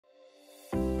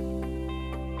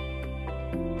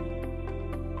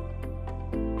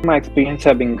My experience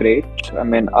have been great. I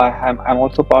mean, I'm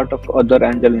also part of other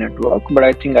angel network, but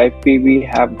I think IPV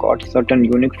have got certain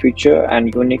unique feature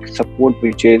and unique support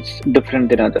which is different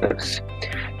than others.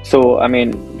 So, I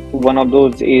mean, one of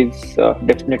those is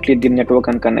definitely the network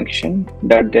and connection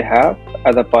that they have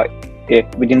as a part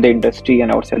within the industry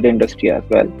and outside the industry as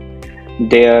well.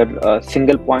 Their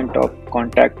single point of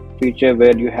contact feature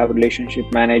where you have relationship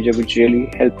manager, which really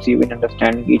helps you in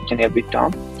understanding each and every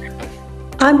term.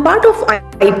 I'm part of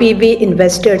IPV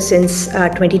Investors since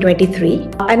 2023,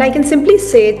 and I can simply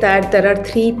say that there are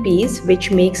 3 Ps which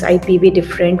makes IPV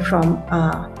different from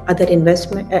other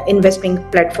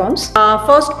investing platforms.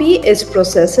 First P is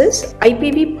processes.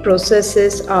 IPV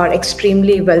processes are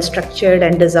extremely well structured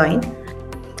and designed.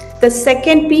 The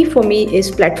second P for me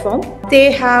is platform.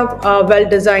 They have a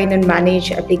well-designed and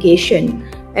managed application.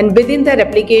 And within that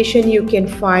application, you can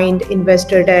find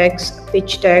investor decks,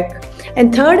 pitch deck.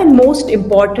 And third and most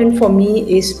important for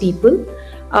me is people.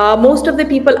 Most of the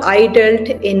people I dealt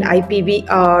in IPV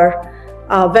are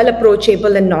well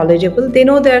approachable and knowledgeable. They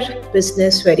know their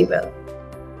business very well.